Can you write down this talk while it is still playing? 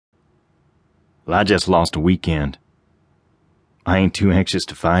Well, I just lost a weekend. I ain't too anxious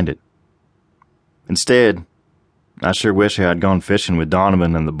to find it. Instead, I sure wish I had gone fishing with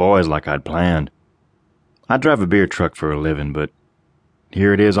Donovan and the boys like I'd planned. I drive a beer truck for a living, but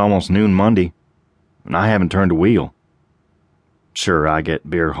here it is almost noon Monday, and I haven't turned a wheel. Sure, I get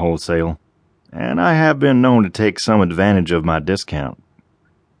beer wholesale, and I have been known to take some advantage of my discount,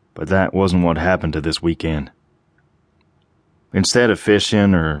 but that wasn't what happened to this weekend. Instead of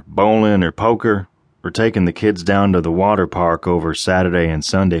fishing or bowling or poker or taking the kids down to the water park over Saturday and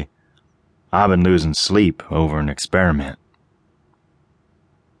Sunday, I've been losing sleep over an experiment.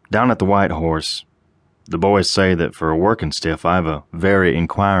 Down at the White Horse, the boys say that for a working stiff, I have a very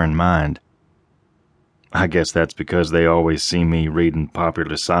inquiring mind. I guess that's because they always see me reading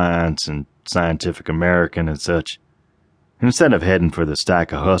Popular Science and Scientific American and such, instead of heading for the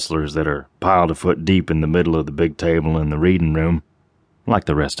stack of hustlers that are piled a foot deep in the middle of the big table in the reading room, like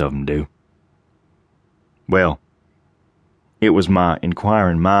the rest of them do. Well, it was my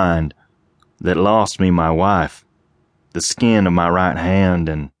inquiring mind that lost me my wife, the skin of my right hand,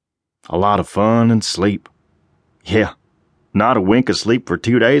 and a lot of fun and sleep. Yeah, not a wink of sleep for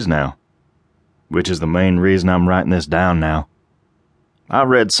 2 days now, which is the main reason I'm writing this down now. I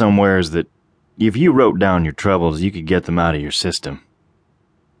read somewheres that if you wrote down your troubles, you could get them out of your system.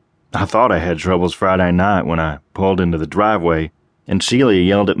 I thought I had troubles Friday night when I pulled into the driveway and Sheila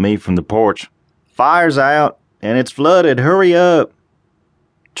yelled at me from the porch, "Fire's out, and it's flooded, hurry up."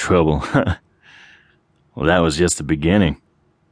 Trouble. Well, that was just the beginning.